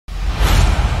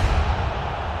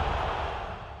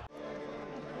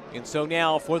And so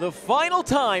now, for the final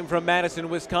time from Madison,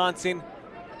 Wisconsin,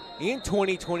 in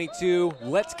 2022,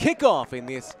 let's kick off in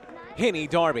this Henny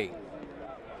Derby.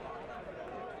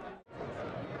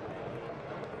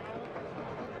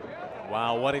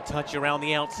 Wow, what a touch around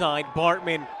the outside.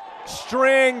 Bartman,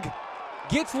 Streng,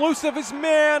 gets loose of his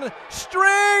man.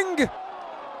 Streng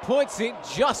puts it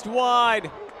just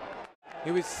wide.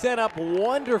 It was set up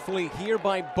wonderfully here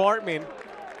by Bartman.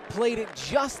 Played it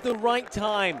just the right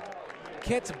time.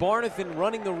 Gets Bartman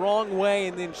running the wrong way,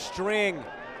 and then Streng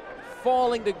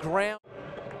falling to ground.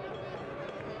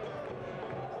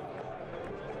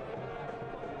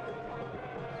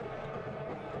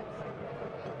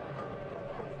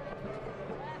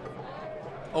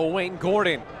 Owayne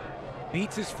Gordon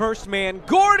beats his first man.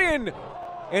 Gordon!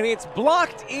 And it's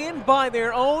blocked in by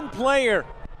their own player.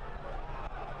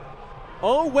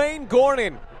 Owayne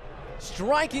Gordon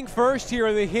striking first here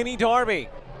in the Henny Derby.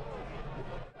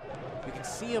 You can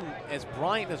see him as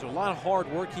Bryant does a lot of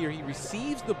hard work here. He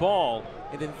receives the ball,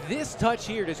 and then this touch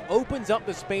here just opens up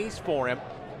the space for him.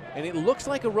 And it looks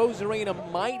like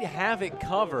Arozarena might have it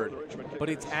covered, but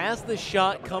it's as the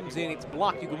shot comes in, it's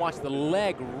blocked. You can watch the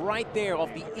leg right there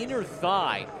off the inner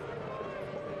thigh.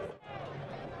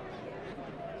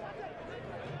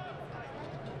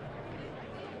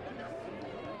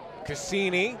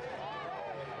 Cassini.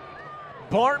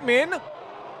 Bartman.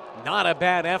 Not a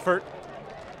bad effort.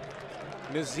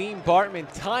 Nazeem Bartman,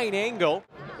 tight angle.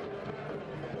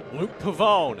 Luke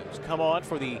Pavone has come on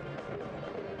for the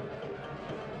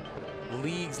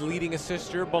league's leading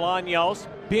assister, Bolaños.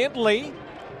 Bentley.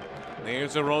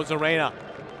 There's Arozarena.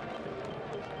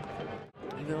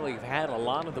 Even though they've had a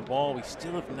lot of the ball, we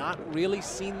still have not really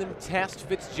seen them test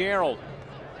Fitzgerald.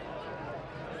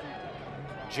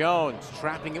 Jones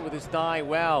trapping it with his thigh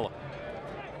well.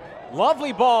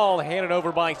 Lovely ball handed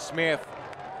over by Smith.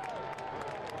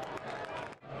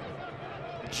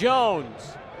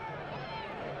 Jones.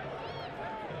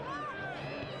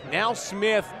 Now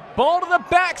Smith. Ball to the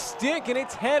back stick, and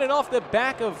it's headed off the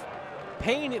back of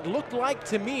Payne, it looked like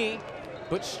to me.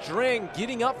 But Streng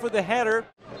getting up for the header.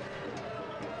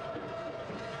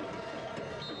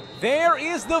 There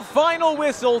is the final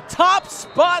whistle. Top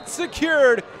spot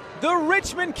secured. The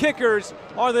Richmond Kickers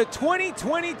are the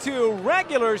 2022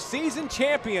 regular season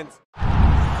champions.